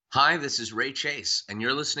Hi, this is Ray Chase, and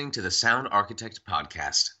you're listening to the Sound Architect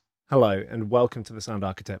Podcast. Hello, and welcome to the Sound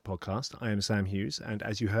Architect podcast. I am Sam Hughes, and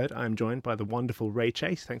as you heard, I am joined by the wonderful Ray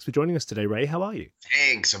Chase. Thanks for joining us today, Ray. How are you?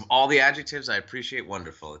 Thanks. Of all the adjectives, I appreciate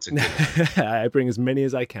wonderful. It's a good one. I bring as many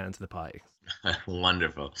as I can to the party.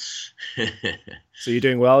 Wonderful. So you're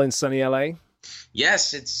doing well in sunny LA?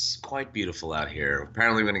 Yes, it's quite beautiful out here.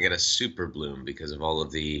 Apparently, we're going to get a super bloom because of all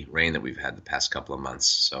of the rain that we've had the past couple of months.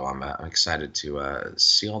 So I'm excited to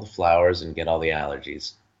see all the flowers and get all the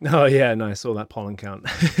allergies. Oh yeah, nice. All that pollen count.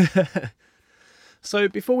 So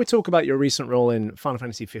before we talk about your recent role in Final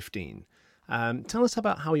Fantasy 15, tell us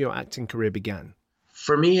about how your acting career began.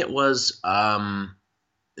 For me, it was a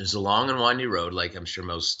long and windy road, like I'm sure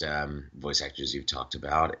most voice actors you've talked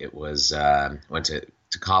about. It was went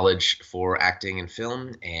to college for acting and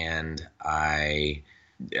film, and I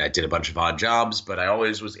did a bunch of odd jobs, but I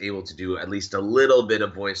always was able to do at least a little bit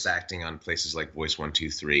of voice acting on places like Voice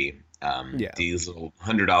 123. Yeah. These little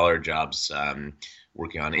 $100 jobs,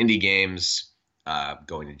 working on indie games,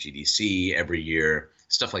 going to GDC every year,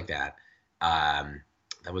 stuff like that.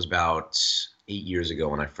 That was about 8 years ago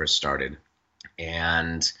when I first started.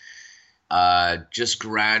 And just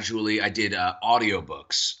gradually, I did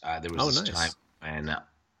audiobooks. There was this time Nice. when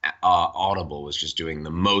Audible was just doing the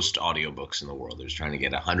most audiobooks in the world. They was trying to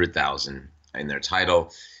get 100,000 in their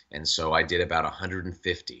title. And so I did about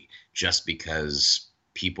 150 just because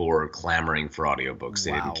people were clamoring for audiobooks.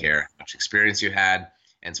 They didn't Wow. care how much experience you had.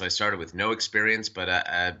 And so I started with no experience, but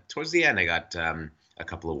towards the end, I got a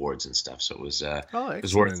couple awards and stuff. So Oh, it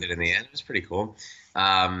was worth excellent. it in the end. It was pretty cool.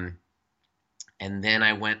 Um, and then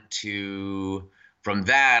from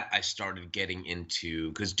that, I started getting into,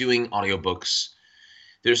 because doing audiobooks,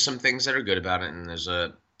 there's some things that are good about it, and there's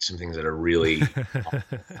some things that are really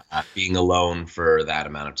being alone for that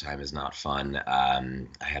amount of time is not fun. I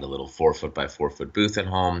had a little 4 foot by 4 foot booth at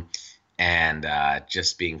home, and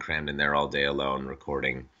just being crammed in there all day alone,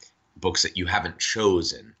 recording books that you haven't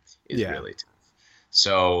chosen is Yeah. really tough.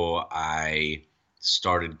 So I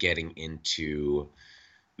started getting into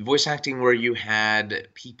voice acting where you had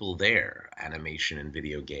people there, animation and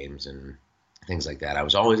video games and things like that. I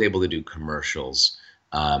was always able to do commercials.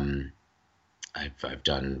 Um, I've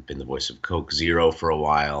been the voice of Coke Zero for a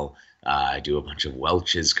while. I do a bunch of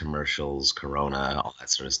Welch's commercials, Corona, all that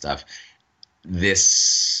sort of stuff.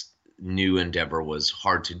 This new endeavor was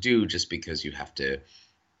hard to do just because you have to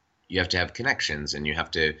have connections, and you have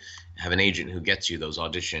to have an agent who gets you those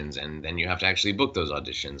auditions, and then you have to actually book those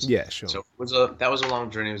auditions. Yeah, sure. So that was a long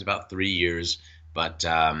journey. It was about 3 years, but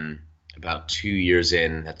about 2 years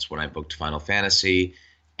in, that's when I booked Final Fantasy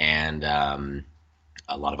and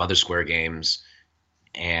a lot of other Square games,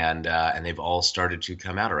 and they've all started to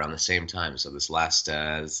come out around the same time. So this last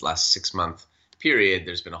 6 month period,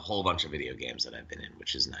 there's been a whole bunch of video games that I've been in,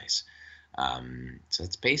 which is nice. So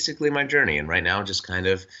that's basically my journey, and right now, just kind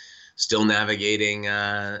of still navigating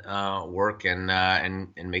work and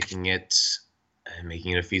making it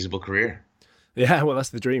a feasible career. Yeah, well, that's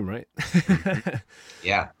the dream, right?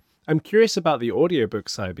 Yeah. I'm curious about the audiobook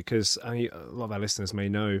side because a lot of our listeners may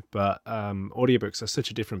know, but audiobooks are such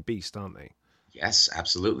a different beast, aren't they? Yes,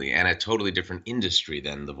 absolutely. And a totally different industry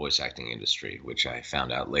than the voice acting industry, which I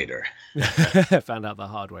found out later. Found out the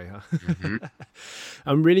hard way, Hmm. huh?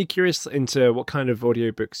 I'm really curious into what kind of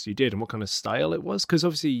audiobooks you did and what kind of style it was, because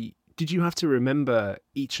obviously, did you have to remember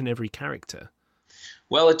each and every character?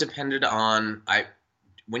 Well, it depended on I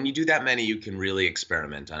when you do that many, you can really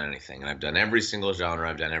experiment on anything. And I've done every single genre.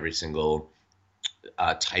 I've done every single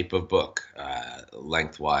type of book,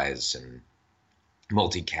 lengthwise and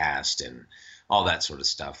multicast and all that sort of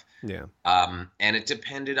stuff. Yeah. And it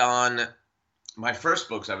depended on my first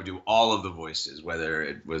books. I would do all of the voices, whether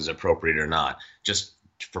it was appropriate or not, just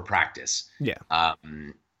for practice. Yeah.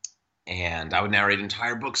 And I would narrate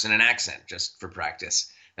entire books in an accent just for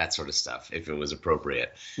practice, that sort of stuff, if it was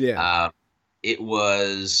appropriate. Yeah. It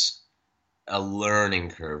was a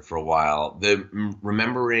learning curve for a while.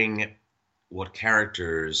 Remembering what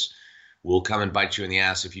characters will come and bite you in the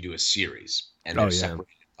ass if you do a series, and Oh, they're yeah. separated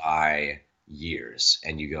by years,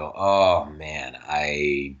 and you go, "Oh man,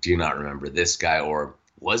 I do not remember this guy, or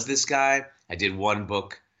was this guy?" I did one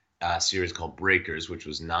book series called Breakers, which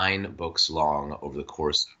was 9 books long over the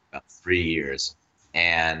course of about 3 years,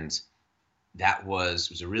 and it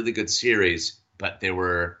was a really good series, but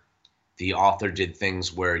the author did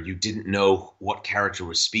things where you didn't know what character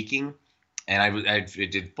was speaking, and I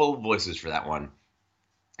did full voices for that one.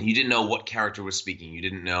 You didn't know what character was speaking. You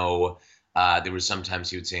didn't know. There was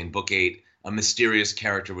sometimes he would say in book 8, a mysterious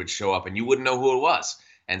character would show up, and you wouldn't know who it was.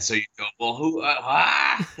 And so you go, well, who?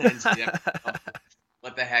 And so you have to come up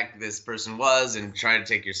what the heck this person was and try to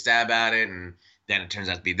take your stab at it, and then it turns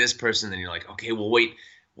out to be this person. Then you're like, okay, well, wait,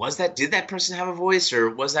 did that person have a voice, or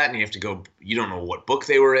was that? And you have to go. You don't know what book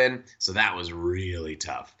they were in, so that was really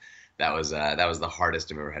tough. That was the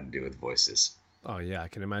hardest I've ever had to do with voices. Oh yeah, I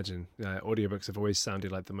can imagine. Audiobooks have always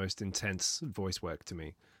sounded like the most intense voice work to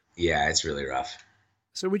me. Yeah, it's really rough.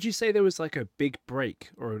 So would you say there was like a big break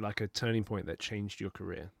or like a turning point that changed your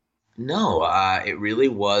career? No, it really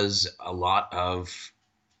was a lot of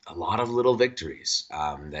little victories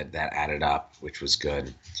that added up, which was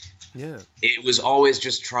good. Yeah. It was always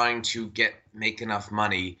just trying to make enough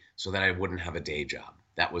money so that I wouldn't have a day job.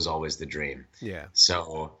 That was always the dream. Yeah.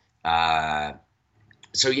 So uh,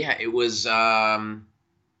 so yeah, it was. And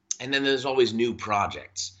then there's always new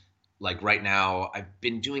projects. Like right now, I've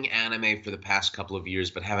been doing anime for the past couple of years,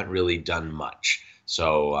 but haven't really done much.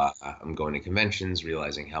 So I'm going to conventions,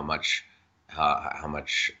 realizing how much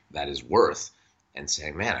that is worth, and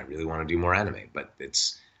saying, "Man, I really want to do more anime." But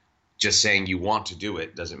it's just saying you want to do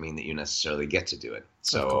it doesn't mean that you necessarily get to do it. Of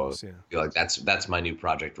So course, yeah. I feel like that's my new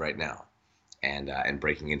project right now, and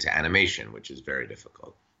breaking into animation, which is very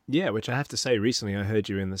difficult. Yeah, which I have to say, recently I heard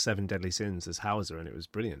you in the Seven Deadly Sins as Hauser, and it was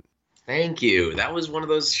brilliant. Thank you. That was one of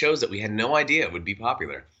those shows that we had no idea would be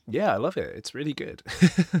popular. Yeah, I love it. It's really good.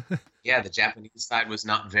 Yeah, the Japanese side was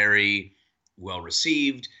not very well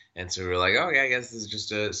received, and so we were like, "Oh yeah, I guess this is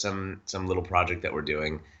just some little project that we're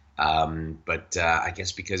doing." But I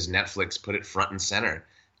guess because Netflix put it front and center,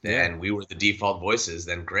 Yeah. then we were the default voices.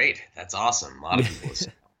 Then great, that's awesome. A lot of people.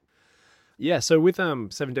 Yeah, so with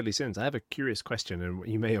Seven Deadly Sins, I have a curious question, and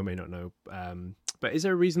you may or may not know. But is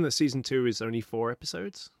there a reason that season two is only 4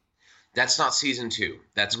 episodes? That's not season two.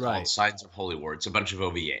 That's called Right. Sides of Holy War. It's a bunch of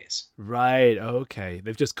OVAs. Right. Okay.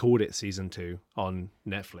 They've just called it season two on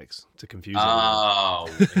Netflix to confuse everyone. Oh,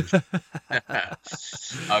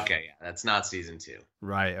 okay. Yeah, that's not season two.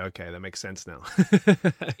 Right. Okay. That makes sense now.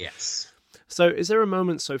 Yes. So, is there a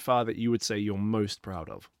moment so far that you would say you're most proud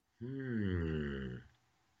of? Hmm.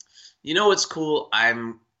 You know what's cool?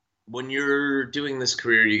 When you're doing this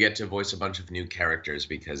career, you get to voice a bunch of new characters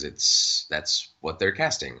because that's what they're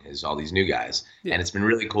casting is all these new guys, Yeah. and it's been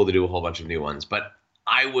really cool to do a whole bunch of new ones. But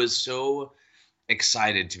I was so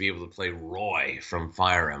excited to be able to play Roy from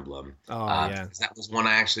Fire Emblem. Oh, yeah. 'Cause that was one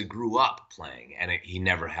I actually grew up playing, and he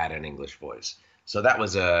never had an English voice. So that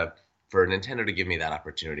was for Nintendo to give me that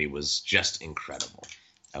opportunity was just incredible.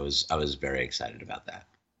 I was very excited about that.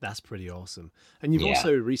 That's pretty awesome. And you've Yeah.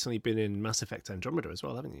 also recently been in Mass Effect Andromeda as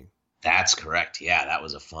well, haven't you? That's correct. Yeah, that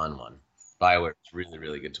was a fun one. BioWare was really,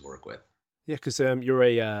 really good to work with. Yeah, because you're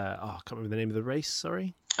a, I can't remember the name of the race,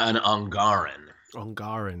 sorry. An Ungaran.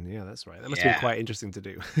 Ongaran. Yeah, that's right. That must have been Yeah. quite interesting to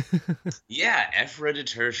do. Yeah, Efra de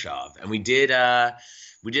Tershov. And we did a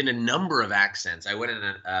number of accents. I went in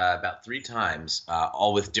about 3 times,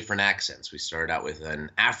 all with different accents. We started out with an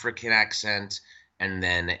African accent, and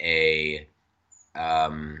then a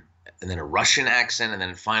Russian accent, and then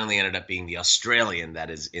it finally ended up being the Australian that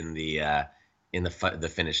is in the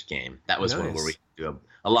finished game. That was one where we Nice. do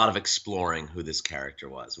a lot of exploring who this character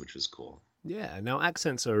was, which was cool. Yeah, now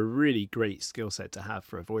accents are a really great skill set to have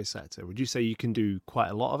for a voice actor. Would you say you can do quite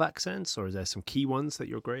a lot of accents, or is there some key ones that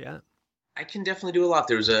you're great at? I can definitely do a lot.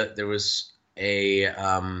 There was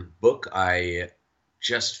a book I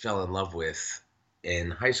just fell in love with in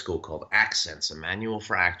high school called Accents: A Manual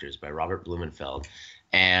for Actors by Robert Blumenfeld,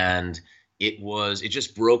 and it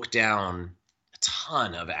just broke down a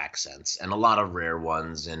ton of accents and a lot of rare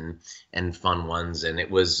ones and fun ones, and it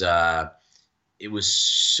was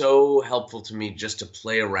so helpful to me just to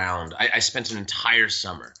play around. I spent an entire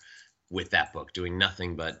summer with that book doing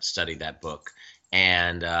nothing but study that book,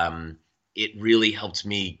 and it really helped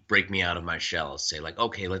me break me out of my shell. Say like,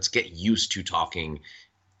 okay, let's get used to talking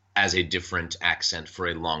as a different accent for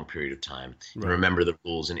a long period of time and Right. remember the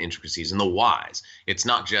rules and intricacies and the whys. It's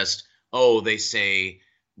not just, oh, they say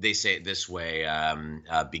it this way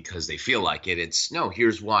because they feel like it. It's no,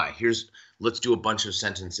 here's why. Let's do a bunch of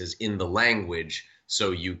sentences in the language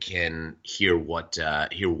so you can hear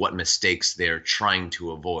what mistakes they're trying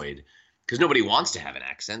to avoid. Because nobody wants to have an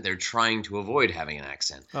accent. They're trying to avoid having an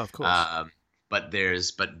accent. Oh, of course.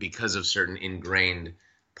 But because of certain ingrained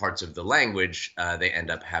parts of the language, they end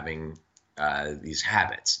up having these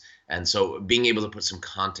habits. And so being able to put some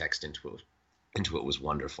context into it was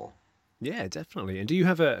wonderful. Yeah, definitely. And do you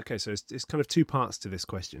have okay, so it's kind of two parts to this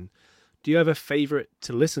question. Do you have a favorite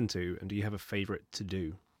to listen to, and do you have a favorite to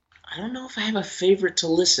do? I don't know if I have a favorite to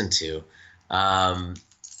listen to, um,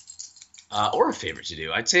 or a favorite to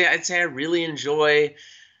do. I'd say I really enjoy.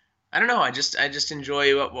 I don't know. I just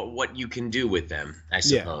enjoy what you can do with them. I Yeah.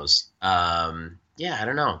 suppose. Yeah. I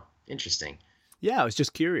don't know. Interesting. Yeah, I was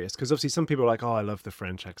just curious because obviously some people are like, "Oh, I love the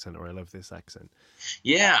French accent," or "I love this accent."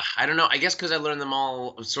 Yeah, I don't know. I guess because I learned them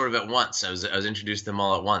all sort of at once. I was introduced to them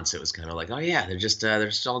all at once. It was kind of like, oh yeah, they're just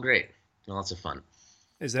all great. Lots of fun.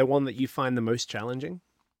 Is there one that you find the most challenging?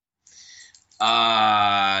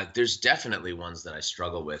 There's definitely ones that I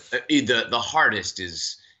struggle with. The hardest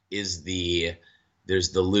is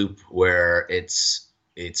there's the loop where it's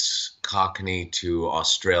Cockney to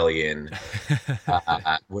Australian,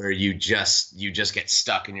 where you just get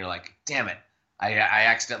stuck and you're like, damn it, I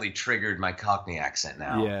accidentally triggered my Cockney accent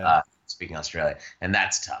now, Yeah. speaking Australia, and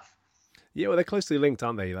that's tough. Yeah, well, they're closely linked,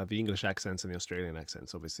 aren't they? Like the English accents and the Australian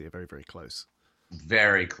accents, obviously, are very, very close.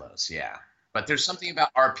 Very close, yeah. But there's something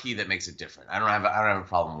about RP that makes it different. I don't have a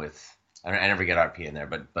problem with. I never get RP in there,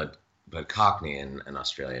 but Cockney and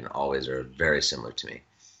Australian always are very similar to me.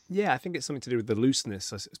 Yeah, I think it's something to do with the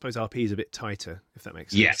looseness. I suppose RP is a bit tighter, if that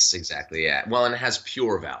makes sense. Yes, exactly. Yeah. Well, and it has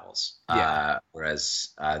pure vowels, Yeah. whereas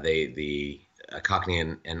the Cockney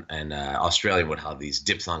and Australian would have these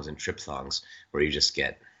diphthongs and triphthongs where you just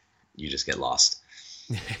get lost.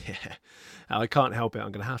 Yeah. I can't help it.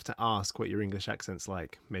 I'm going to have to ask what your English accent's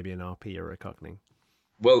like. Maybe an RP or a Cockney.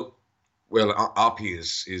 Well, RP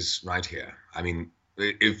is right here. I mean,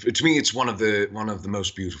 if to me, it's one of the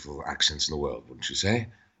most beautiful accents in the world, wouldn't you say?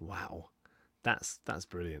 Wow, that's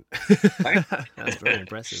brilliant. Right? That's very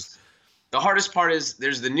impressive. The hardest part is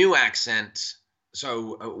there's the new accent.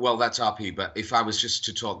 So, well, that's RP. But if I was just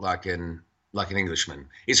to talk like an Englishman,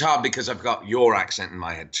 it's hard because I've got your accent in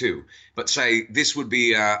my head too. But say this would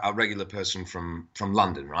be a regular person from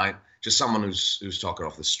London, right? Just someone who's talking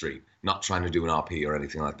off the street, not trying to do an RP or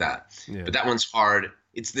anything like that. Yeah. But that one's hard.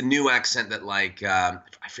 It's the new accent that like I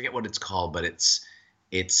forget what it's called, but it's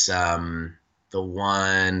the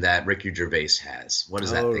one that Ricky Gervais has. What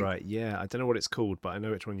is that Oh thing? right, yeah. I don't know what it's called, but I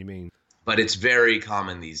know which one you mean. But it's very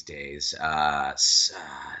common these days.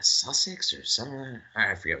 Sussex or something.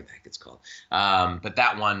 I forget what the heck it's called. But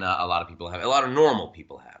that one, a lot of people have. A lot of normal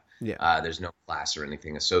people have. Yeah. There's no class or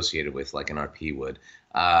anything associated with like an RP would.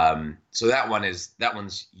 So that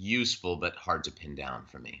one's useful but hard to pin down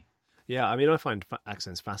for me. Yeah, I mean, I find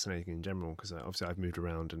accents fascinating in general because obviously I've moved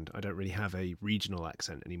around and I don't really have a regional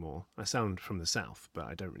accent anymore. I sound from the south, but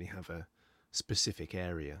I don't really have a specific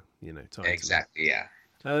area, tied to me. Exactly. Yeah.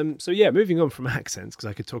 So yeah, moving on from accents because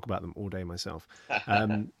I could talk about them all day myself.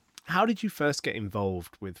 How did you first get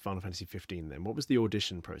involved with Final Fantasy 15 then? What was the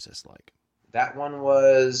audition process like? That one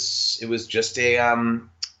was just a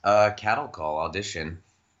cattle call audition,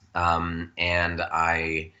 and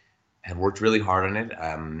I had worked really hard on it.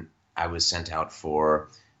 I was sent out for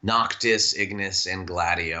Noctis, Ignis, and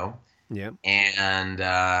Gladio, Yeah. and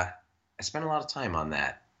I spent a lot of time on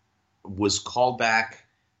that. Was called back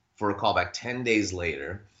for a callback 10 days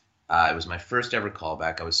later. It was my first ever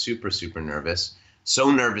callback. I was super, super nervous. So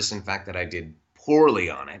nervous, in fact, that I did poorly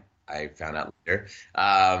on it. I found out later.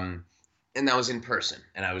 And that was in person.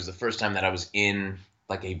 And I was the first time that I was in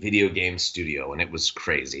like a video game studio, and it was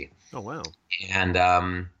crazy. Oh wow. And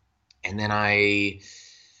then I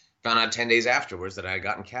found out 10 days afterwards that I had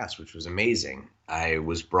gotten cast, which was amazing. I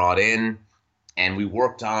was brought in, and we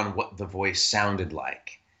worked on what the voice sounded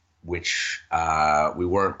like, which we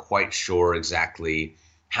weren't quite sure exactly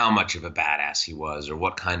how much of a badass he was or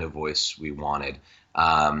what kind of voice we wanted.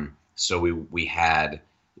 So we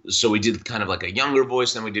did kind of like a younger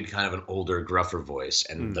voice, then we did kind of an older, gruffer voice,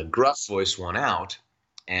 and the gruff voice won out,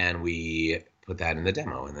 and we put that in the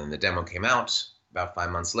demo, and then the demo came out about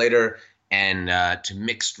 5 months later, and to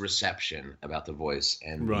mixed reception about the voice,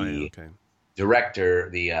 and Right. the Okay. director,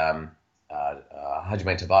 Hajime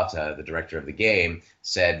Tabata, the director of the game,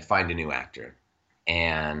 said, find a new actor.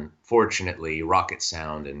 And fortunately, Rocket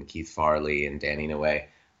Sound and Keith Farley and Danny Noe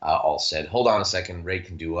all said, hold on a second, Ray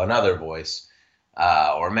can do another voice,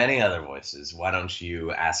 or many other voices. Why don't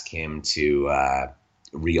you ask him to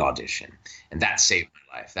re-audition? And that saved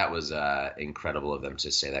my life. That was incredible of them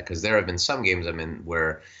to say that, because there have been some games I'm in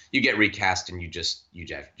where you get recast and you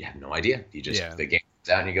have no idea. Yeah. The game comes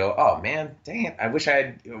out and you go, oh man, dang it! I wish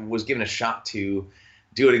was given a shot to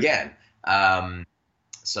do it again.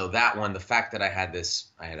 So that one, the fact that I had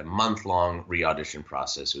a month-long re-audition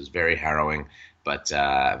process. It was very harrowing, but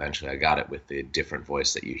eventually I got it with the different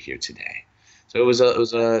voice that you hear today. So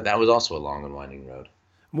that was also a long and winding road.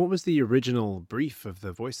 What was the original brief of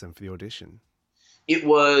the voice then for the audition? They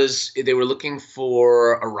were looking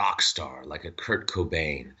for a rock star, like a Kurt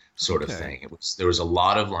Cobain sort of Okay. thing. There was a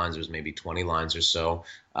lot of lines. There was maybe 20 lines or so,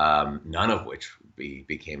 none of which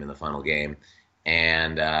became in the final game.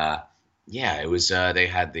 And yeah, it was. They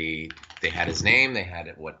had his name. They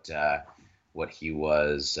had what he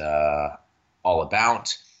was all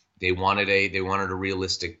about. They wanted a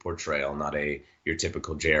realistic portrayal, not your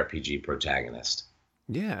typical JRPG protagonist.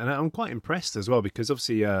 Yeah, and I'm quite impressed as well because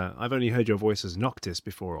obviously I've only heard your voice as Noctis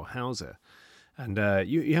before or Hauser, and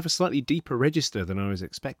you have a slightly deeper register than I was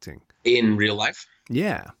expecting. In real life?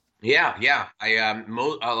 Yeah. Yeah, yeah.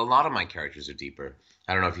 A lot of my characters are deeper.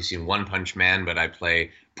 I don't know if you've seen One Punch Man, but I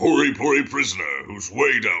play Pori Pori Prisoner, who's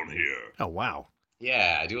way down here. Oh wow.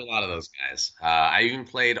 Yeah, I do a lot of those guys. I even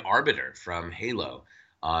played Arbiter from Halo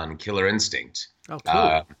on Killer Instinct. Oh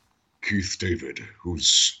cool. Keith David,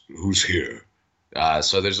 who's here.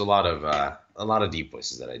 So there's a lot of deep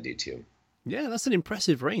voices that I do too. Yeah, that's an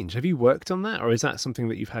impressive range. Have you worked on that, or is that something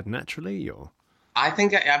that you've had naturally, or? I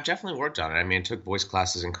think I've definitely worked on it. I mean, I took voice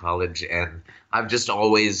classes in college, and I've just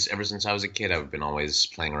always, ever since I was a kid, I've been always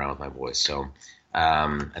playing around with my voice. So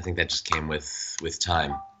I think that just came with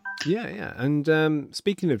time. Yeah, yeah. And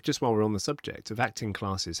speaking of, just while we're on the subject of acting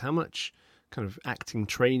classes, how much kind of acting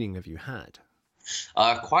training have you had?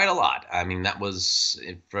 Quite a lot. I mean, that was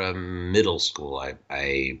from middle school.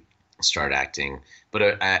 I started acting,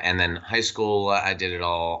 but and then high school I did it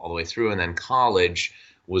all the way through, and then college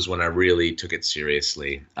was when I really took it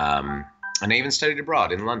seriously. And I even studied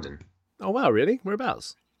abroad in London. Oh wow, really?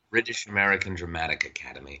 Whereabouts? British American Dramatic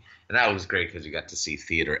Academy, and that was great because you got to see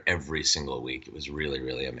theater every single week. It was really,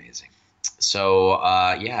 really amazing. So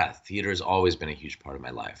yeah, theater has always been a huge part of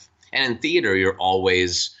my life. And in theater,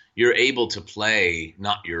 you're able to play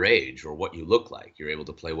not your age or what you look like. You're able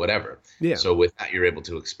to play whatever. Yeah. So with that, you're able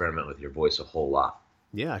to experiment with your voice a whole lot.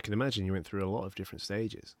 Yeah, I can imagine you went through a lot of different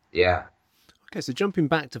stages. Yeah. Okay, so jumping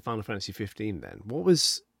back to Final Fantasy 15 then, what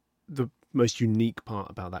was the most unique part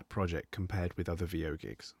about that project compared with other VO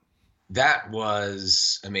gigs? That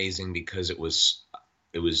was amazing because it was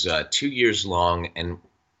 2 years long, and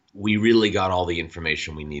we really got all the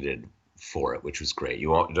information we needed for it, which was great.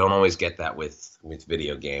 You don't always get that with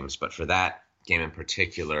video games, but for that game in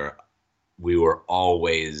particular, we were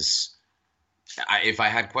always. If I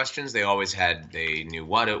had questions, they knew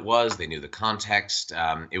what it was, they knew the context.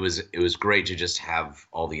 It was great to just have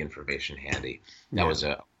all the information handy. That was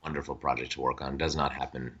a wonderful project to work on. It does not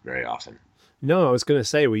happen very often. No, I was going to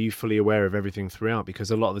say, were you fully aware of everything throughout?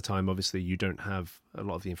 Because a lot of the time, obviously, you don't have a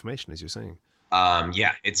lot of the information, as you're saying.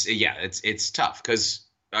 Yeah, it's tough because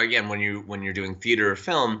again, when you're doing theater or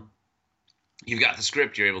film, you've got the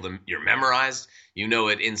script, you're memorized, you know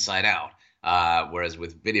it inside out. Whereas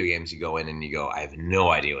with video games, you go in and you go, I have no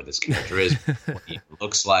idea what this character is, what he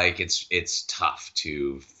looks like. It's tough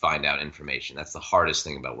to find out information. That's the hardest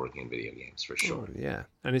thing about working in video games, for sure. Oh, yeah,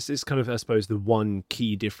 and it's kind of, I suppose, the one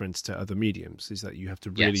key difference to other mediums is that you have to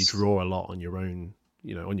really draw a lot on your own,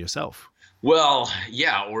 on yourself. Well,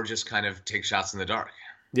 yeah, or just kind of take shots in the dark.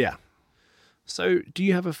 Yeah. So, do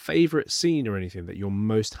you have a favorite scene or anything that you're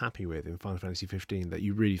most happy with in Final Fantasy 15 that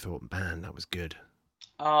you really thought, man, that was good?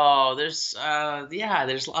 Oh, there's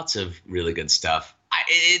lots of really good stuff.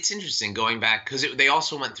 It's interesting going back because they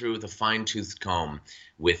also went through with a fine-toothed comb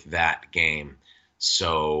with that game.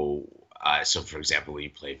 So for example, we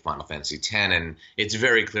played Final Fantasy X, and it's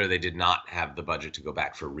very clear they did not have the budget to go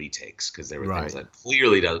back for retakes because there were things that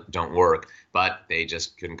clearly don't work, but they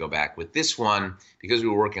just couldn't go back with this one because we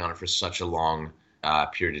were working on it for such a long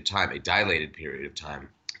period of time, a dilated period of time.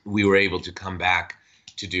 We were able to come back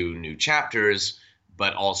to do new chapters,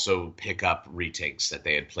 but also pick up retakes that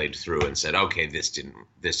they had played through and said, okay, this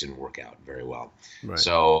didn't work out very well. Right.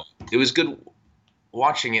 So it was good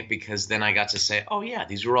watching it because then I got to say, oh yeah,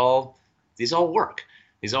 these all work.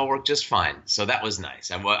 These all work just fine. So that was nice.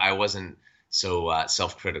 I wasn't so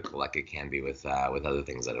self-critical like it can be with other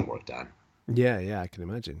things that I've worked on. Yeah, I can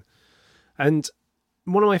imagine. And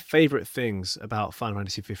one of my favorite things about Final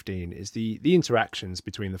Fantasy 15 is the interactions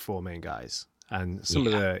between the four main guys. And some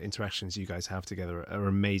of the interactions you guys have together are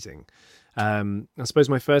amazing. I suppose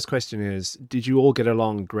my first question is, did you all get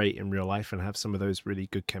along great in real life and have some of those really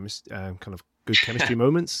good chemistry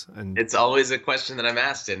moments? And it's always a question that I'm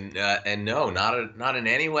asked, and no, not in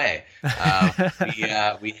any way.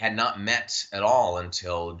 We had not met at all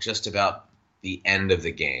until just about the end of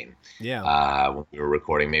the game. Yeah. When we were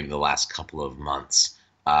recording, maybe the last couple of months,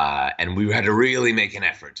 and we had to really make an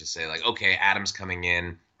effort to say, like, okay, Adam's coming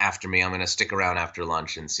in after me. I'm going to stick around after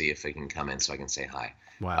lunch and see if he can come in so I can say hi.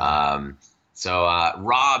 Wow. So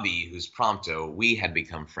Robbie, who's Prompto, we had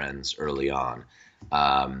become friends early on.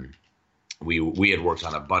 We had worked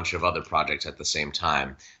on a bunch of other projects at the same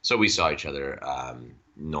time, so we saw each other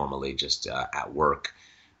normally just at work.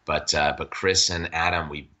 But Chris and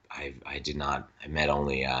Adam, I met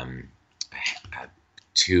only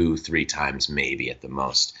 2-3 times maybe at the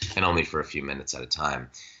most, and only for a few minutes at a time.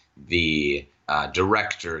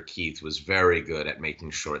 director Keith was very good at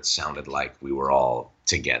making sure it sounded like we were all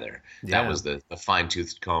together. Yeah. That was the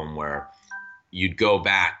fine-toothed comb where you'd go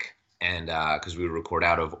back and because we would record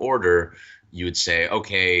out of order, you would say,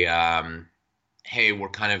 okay, hey, we're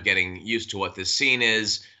kind of getting used to what this scene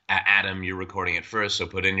is. Adam, you're recording it first, so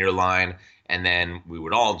put in your line. And then we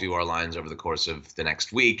would all do our lines over the course of the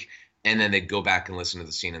next week. And then they'd go back and listen to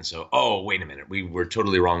the scene and say, oh, wait a minute, we were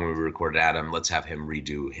totally wrong when we recorded Adam. Let's have him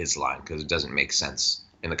redo his line because it doesn't make sense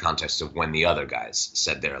in the context of when the other guys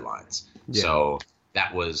said their lines. Yeah. So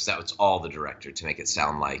that was all the director, to make it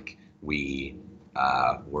sound like we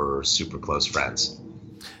were super close friends.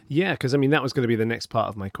 Yeah, because I mean, that was going to be the next part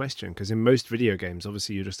of my question, because in most video games,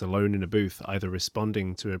 obviously you're just alone in a booth, either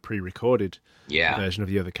responding to a pre-recorded version of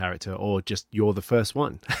the other character, or just you're the first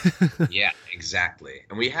one. Yeah, exactly.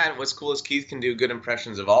 And we had, what's cool is Keith can do good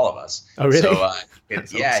impressions of all of us. Oh, really? So,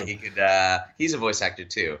 awesome. he could, he's a voice actor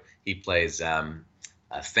too. He plays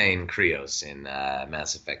Thane Krios in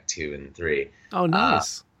Mass Effect 2 and 3. Oh,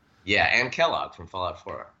 nice. Yeah, and Kellogg from Fallout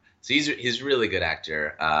 4. So he's a really good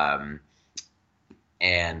actor.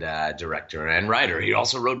 And director and writer. He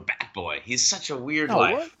also wrote Batboy. He's such a weird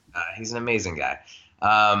life. He's an amazing guy.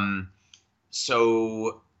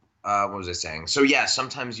 So what was I saying? So yeah,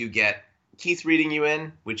 sometimes you get Keith reading you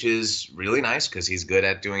in, which is really nice because he's good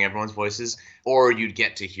at doing everyone's voices. Or you'd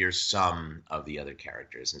get to hear some of the other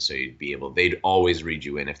characters, and so they'd always read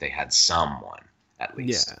you in if they had someone at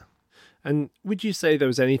least. Yeah. And would you say there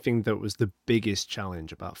was anything that was the biggest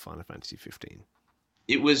challenge about Final Fantasy 15?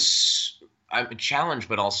 It was a challenge,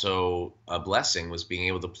 but also a blessing, was being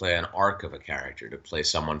able to play an arc of a character, to play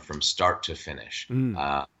someone from start to finish.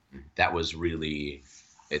 That was really,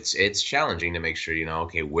 it's challenging to make sure,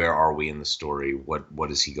 okay, where are we in the story?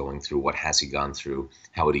 What is he going through? What has he gone through?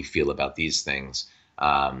 How would he feel about these things?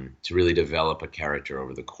 To really develop a character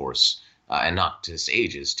over the course, and not just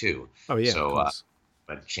ages too. Oh yeah, of course.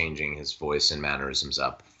 But changing his voice and mannerisms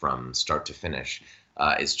up from start to finish.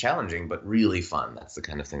 Is challenging, but really fun. That's the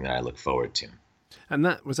kind of thing that I look forward to. And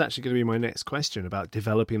that was actually going to be my next question about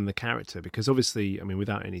developing the character, because obviously, I mean,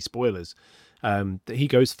 without any spoilers, he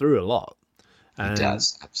goes through a lot. He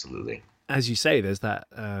does, absolutely. As you say, there's that,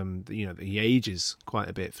 he ages quite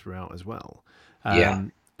a bit throughout as well.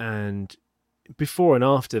 And before and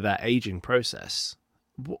after that aging process,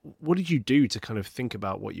 what did you do to kind of think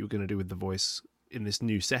about what you were going to do with the voice in this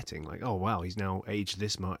new setting? Like, oh, wow, he's now aged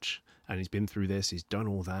this much. And he's been through this, he's done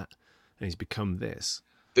all that, and he's become this.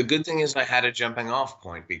 The good thing is I had a jumping off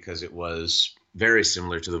point, because it was very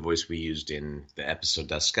similar to the voice we used in the episode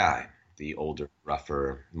Duscae, the older,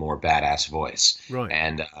 rougher, more badass voice. Right.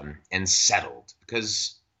 And settled,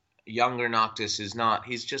 because younger Noctis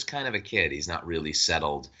he's just kind of a kid. He's not really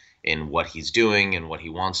settled in what he's doing and what he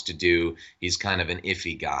wants to do. He's kind of an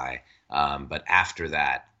iffy guy. But after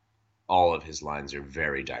that, all of his lines are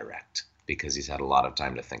very direct, because he's had a lot of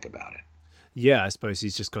time to think about it. Yeah, I suppose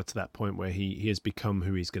he's just got to that point where he has become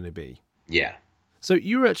who he's going to be. Yeah. So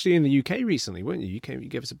you were actually in the UK recently, weren't you? You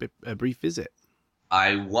gave us a brief visit.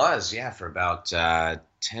 I was, yeah, for about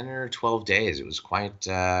 10 or 12 days. It was quite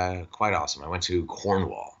awesome. I went to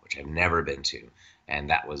Cornwall, which I've never been to, and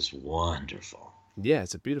that was wonderful. Yeah,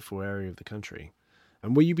 it's a beautiful area of the country.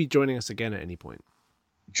 And will you be joining us again at any point?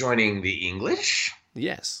 Joining the English?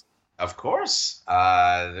 Yes. Of course.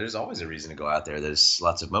 There's always a reason to go out there. There's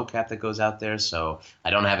lots of mocap that goes out there, so I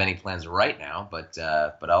don't have any plans right now, but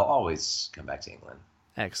I'll always come back to England.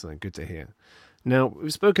 Excellent. Good to hear. Now,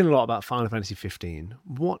 we've spoken a lot about Final Fantasy 15.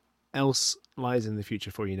 What else lies in the future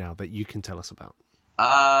for you now that you can tell us about?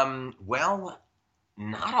 Well,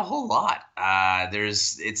 not a whole lot.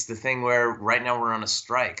 It's the thing where right now we're on a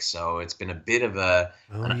strike, so it's been a bit of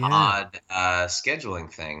an odd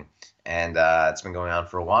scheduling thing. And it's been going on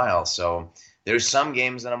for a while. So there's some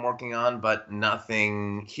games that I'm working on, but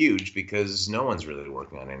nothing huge, because no one's really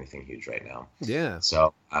working on anything huge right now. Yeah.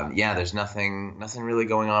 So, there's nothing really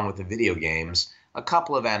going on with the video games. A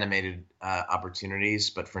couple of animated opportunities,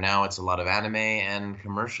 but for now it's a lot of anime and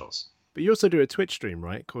commercials. But you also do a Twitch stream,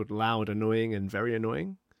 right? Called Loud, Annoying, and Very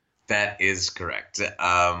Annoying? That is correct.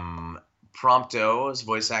 Prompto's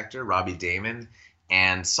voice actor, Robbie Damon,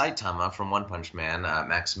 and Saitama from One Punch Man,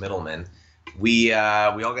 Max Middleman, we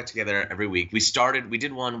all get together every week. We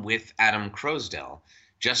did one with Adam Crosdell,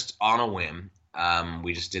 just on a whim.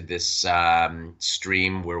 We just did this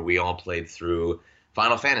stream where we all played through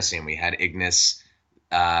Final Fantasy, and we had Ignis.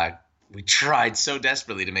 We tried so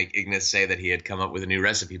desperately to make Ignis say that he had come up with a new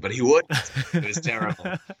recipe, but he wouldn't. It was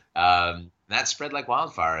terrible. That spread like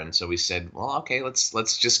wildfire, and so we said, well, okay,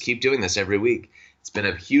 let's just keep doing this every week. It's been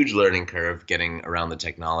a huge learning curve getting around the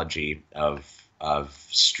technology of of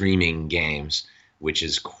streaming games, which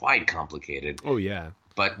is quite complicated. Oh yeah.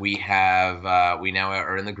 But we now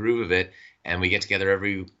are in the groove of it, and we get together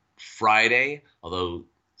every Friday, although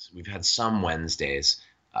we've had some Wednesdays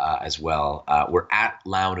as well. We're at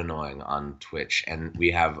Loud Annoying on Twitch, and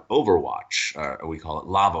we have Overwatch, or we call it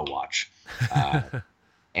Lava Watch.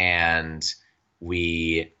 And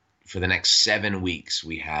for the next 7 weeks,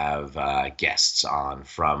 we have guests on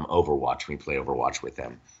from Overwatch. We play Overwatch with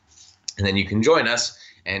them. And then you can join us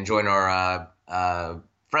and join our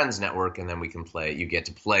Friends Network, and then we can play. You get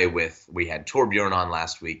to play with. We had Torbjorn on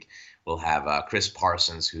last week. We'll have Chris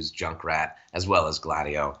Parsons, who's Junkrat, as well as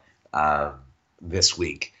Gladio this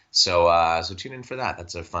week. So tune in for that.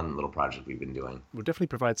 That's a fun little project we've been doing. We'll definitely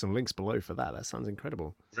provide some links below for that. That sounds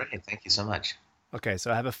incredible. Great. Thank you so much. Okay,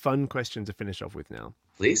 so I have a fun question to finish off with now.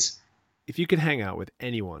 Please. If you could hang out with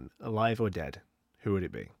anyone, alive or dead, who would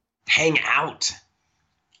it be? Hang out.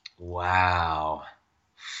 Wow.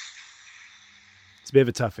 It's a bit of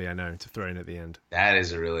a toughie, I know, to throw in at the end. That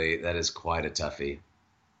is quite a toughie.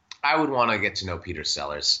 I would want to get to know Peter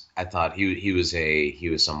Sellers. I thought he was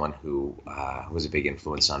someone who was a big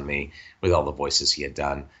influence on me with all the voices he had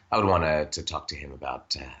done. I would want to talk to him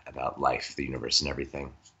about life, the universe, and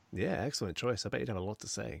everything. Yeah, excellent choice. I bet you'd have a lot to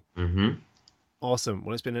say. Mm-hmm. Awesome.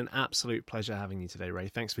 Well, it's been an absolute pleasure having you today, Ray.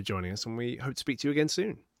 Thanks for joining us, and we hope to speak to you again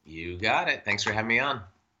soon. You got it. Thanks for having me on.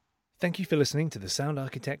 Thank you for listening to the Sound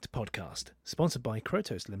Architect podcast, sponsored by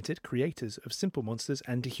Krotos Limited, creators of Simple Monsters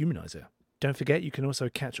and Dehumanizer. Don't forget you can also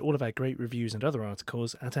catch all of our great reviews and other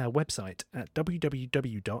articles at our website at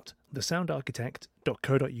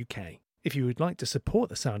www.thesoundarchitect.co.uk. If you would like to support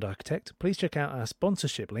The Sound Architect, please check out our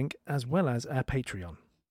sponsorship link as well as our Patreon.